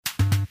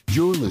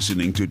You're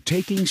listening to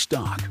Taking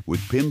Stock with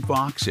Pimm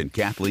Fox and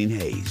Kathleen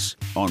Hayes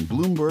on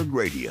Bloomberg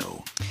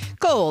Radio.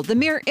 Gold, the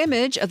mirror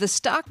image of the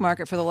stock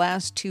market for the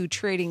last two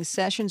trading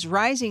sessions,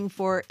 rising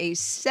for a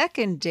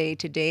second day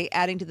today,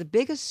 adding to the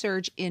biggest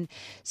surge in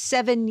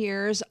 7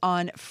 years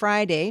on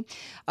Friday.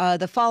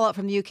 The fallout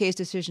from the UK's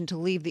decision to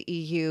leave the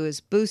EU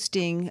is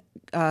boosting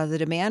the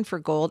demand for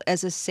gold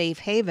as a safe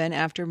haven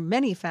after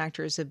many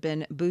factors have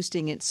been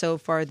boosting it so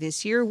far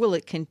this year. Will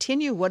it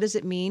continue? What does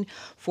it mean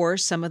for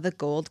some of the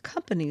gold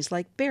companies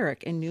like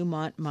Barrick and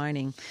Newmont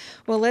Mining?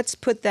 Well, let's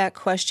put that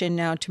question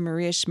now to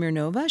Maria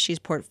Smirnova. She's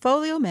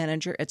portfolio manager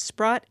at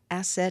Sprott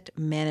Asset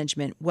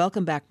Management.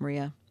 Welcome back,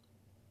 Maria.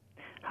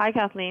 Hi,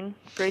 Kathleen.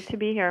 Great to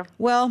be here.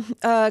 Well,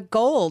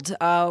 gold.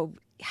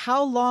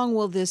 How long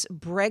will this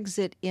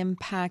Brexit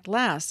impact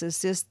last?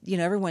 Is this,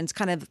 everyone's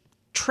kind of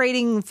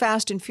trading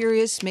fast and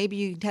furious? Maybe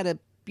you had a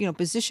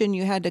position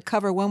you had to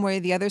cover one way or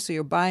the other, so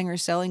you're buying or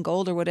selling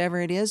gold or whatever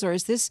it is, or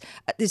is this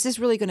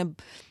really going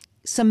to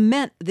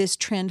cement this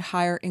trend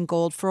higher in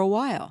gold for a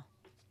while?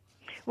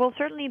 Well,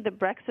 certainly the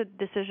Brexit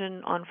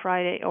decision on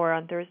Friday or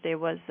on Thursday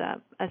was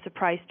a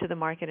surprise to the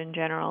market in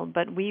general,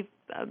 but we've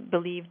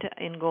believed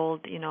in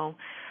gold,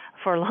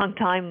 for a long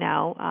time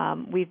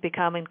now. We've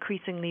become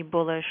increasingly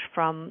bullish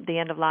from the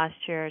end of last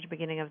year to the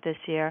beginning of this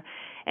year,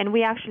 and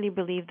we actually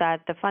believe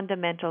that the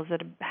fundamentals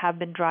that have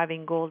been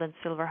driving gold and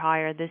silver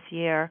higher this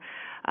year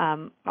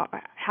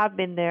have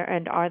been there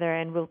and are there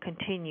and will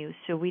continue.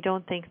 So we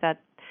don't think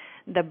that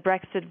the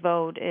Brexit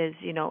vote is,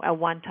 a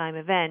one-time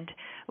event.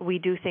 We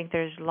do think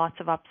there's lots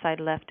of upside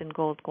left in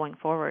gold going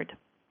forward.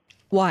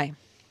 Why?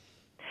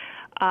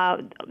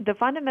 The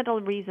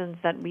fundamental reasons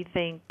that we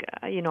think,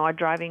 are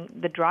driving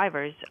the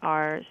drivers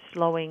are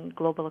slowing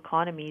global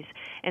economies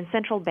and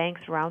central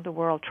banks around the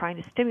world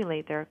trying to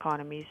stimulate their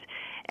economies.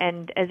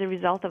 And as a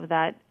result of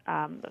that,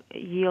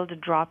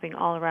 yield dropping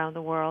all around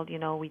the world.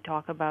 We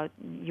talk about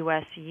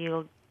U.S.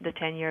 yield, the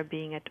 10-year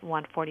being at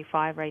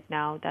 145 right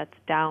now. That's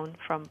down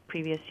from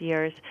previous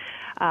years.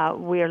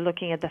 We are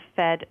looking at the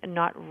Fed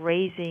not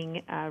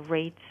raising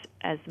rates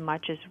as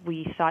much as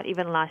we thought.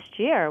 Even last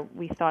year,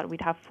 we thought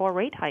we'd have 4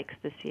 rate hikes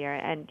this year,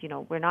 and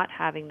we're not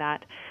having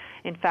that.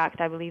 In fact,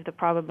 I believe the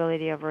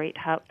probability of a rate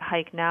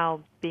hike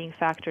now being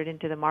factored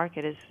into the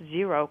market is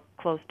 0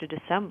 close to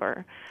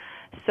December.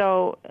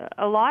 So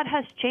a lot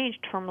has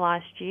changed from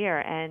last year,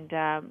 and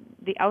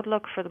the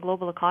outlook for the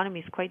global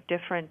economy is quite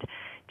different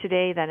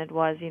today than it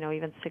was,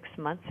 even 6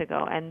 months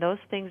ago. And those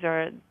things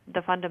are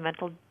the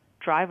fundamental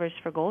drivers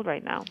for gold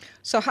right now.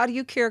 So how do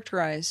you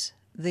characterize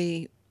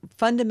the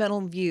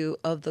fundamental view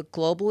of the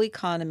global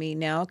economy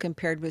now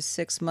compared with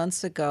 6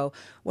 months ago?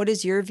 What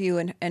is your view?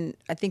 And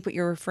I think what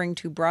you're referring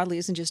to broadly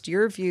isn't just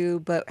your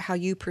view, but how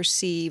you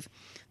perceive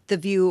the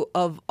view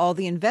of all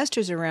the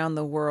investors around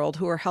the world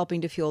who are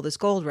helping to fuel this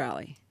gold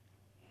rally.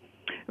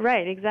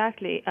 Right,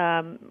 exactly.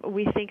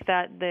 We think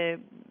that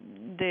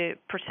the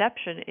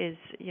perception is,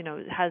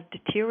 has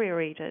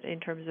deteriorated in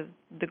terms of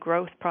the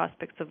growth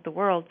prospects of the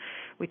world.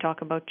 We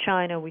talk about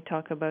China. We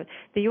talk about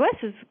the U.S.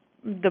 is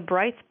the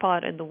bright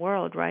spot in the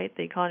world, right?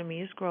 The economy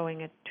is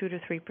growing at 2 to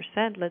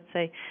 3%, let's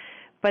say,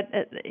 but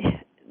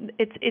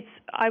it's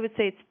I would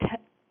say it's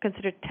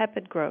considered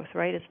tepid growth,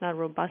 right? It's not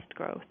robust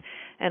growth.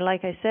 And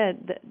like I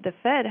said, the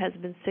Fed has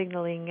been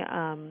signaling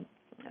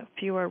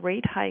fewer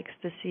rate hikes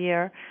this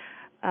year,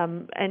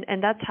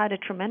 and that's had a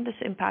tremendous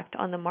impact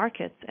on the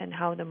markets and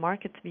how the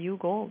markets view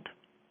gold.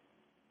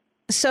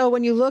 So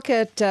when you look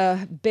at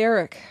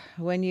Barrick,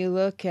 when you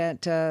look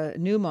at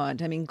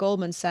Newmont,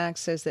 Goldman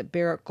Sachs says that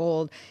Barrick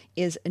Gold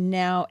is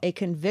now a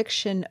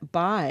conviction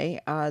buy.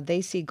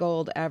 They see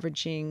gold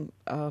averaging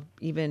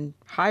even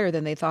higher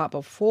than they thought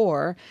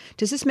before.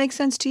 Does this make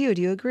sense to you?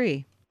 Do you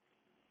agree?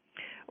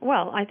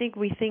 Well, I think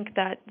we think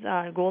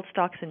that gold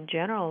stocks in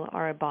general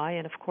are a buy,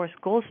 and of course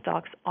gold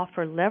stocks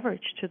offer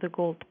leverage to the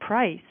gold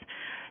price.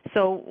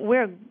 So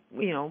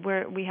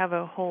we have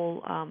a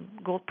whole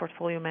gold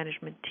portfolio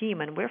management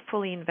team, and we're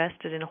fully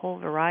invested in a whole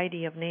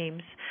variety of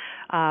names,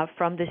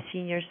 from the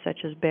seniors such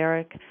as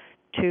Barrick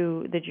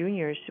to the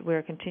juniors.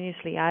 We're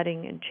continuously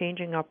adding and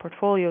changing our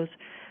portfolios.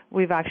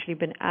 We've actually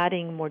been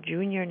adding more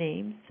junior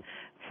names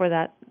for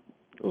that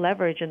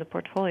leverage in the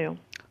portfolio.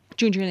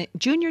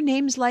 Junior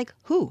names like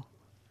who?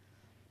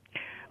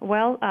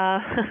 Well,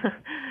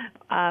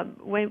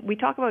 when we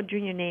talk about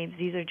junior names,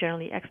 these are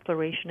generally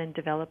exploration and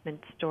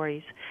development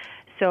stories.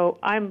 So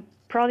I'm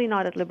probably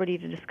not at liberty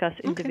to discuss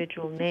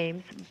individual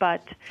names,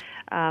 but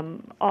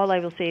all I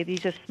will say,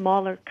 these are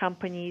smaller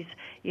companies.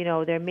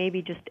 They're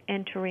maybe just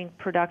entering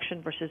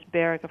production versus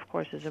Barrick, of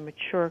course, is a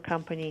mature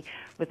company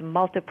with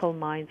multiple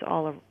mines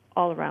all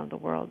around the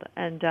world.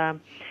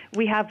 And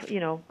we have,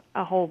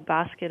 a whole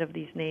basket of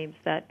these names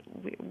that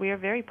we are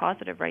very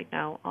positive right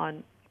now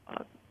on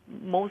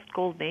most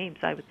gold names,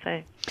 I would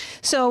say.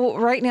 So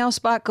right now,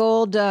 spot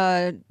gold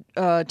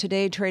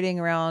today trading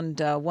around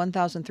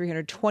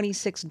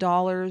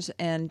 $1,326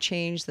 and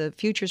change. The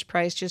futures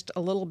price just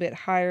a little bit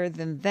higher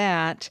than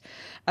that.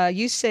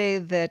 You say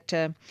that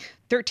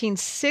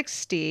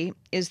 1360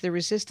 is the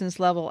resistance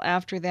level.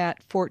 After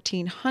that,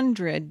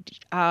 1400.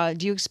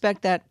 Do you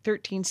expect that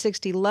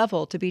 1360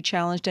 level to be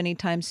challenged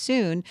anytime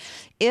soon?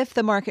 If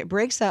the market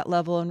breaks that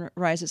level and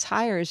rises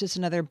higher, is this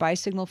another buy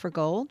signal for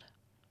gold?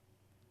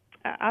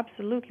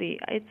 Absolutely.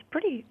 It's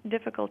pretty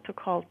difficult to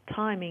call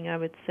timing, I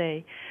would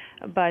say.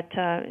 But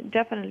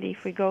definitely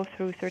if we go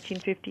through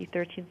 1350,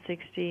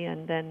 1360,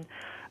 and then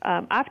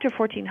after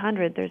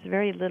 1400, there's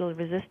very little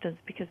resistance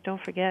because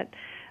don't forget,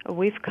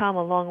 we've come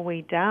a long way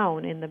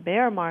down in the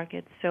bear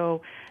market.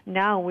 So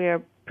now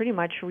we're pretty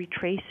much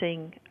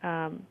retracing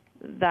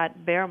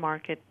that bear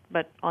market,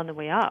 but on the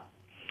way up.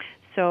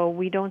 So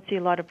we don't see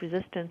a lot of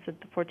resistance at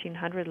the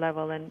 1400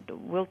 level, and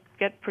we'll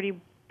get pretty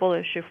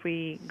bullish if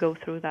we go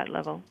through that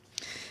level.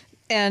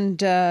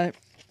 And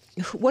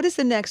what is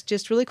the next,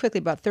 just really quickly,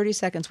 about 30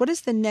 seconds, what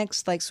is the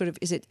next, like, sort of,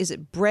 is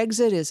it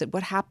Brexit? Is it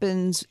what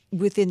happens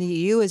within the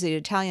EU? Is it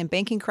Italian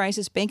banking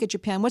crisis, Bank of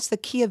Japan? What's the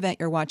key event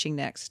you're watching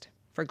next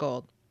for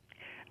gold?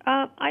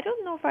 I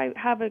don't know if I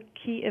have a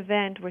key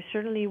event. We're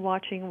certainly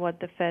watching what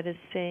the Fed is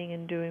saying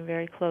and doing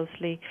very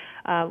closely.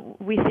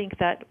 We think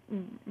that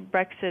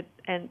Brexit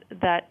and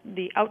that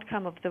the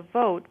outcome of the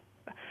vote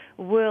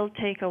will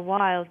take a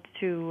while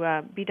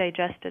to be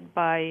digested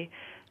by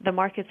the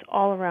markets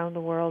all around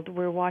the world.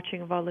 We're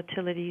watching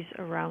volatilities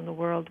around the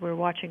world. We're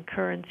watching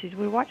currencies.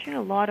 We're watching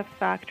a lot of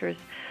factors,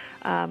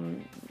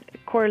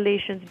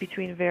 correlations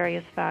between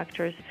various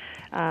factors.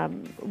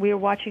 We're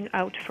watching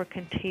out for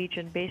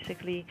contagion.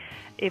 Basically,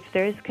 if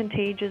there is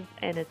contagion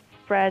and it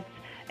spreads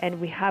and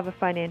we have a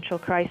financial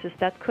crisis,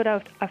 that could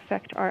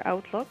affect our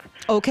outlook.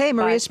 Okay,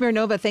 Maria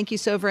Smirnova, thank you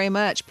so very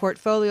much.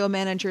 Portfolio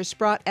Manager,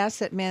 Sprott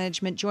Asset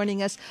Management,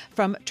 joining us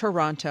from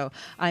Toronto.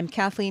 I'm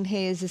Kathleen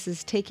Hayes. This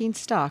is Taking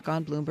Stock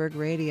on Bloomberg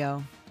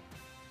Radio.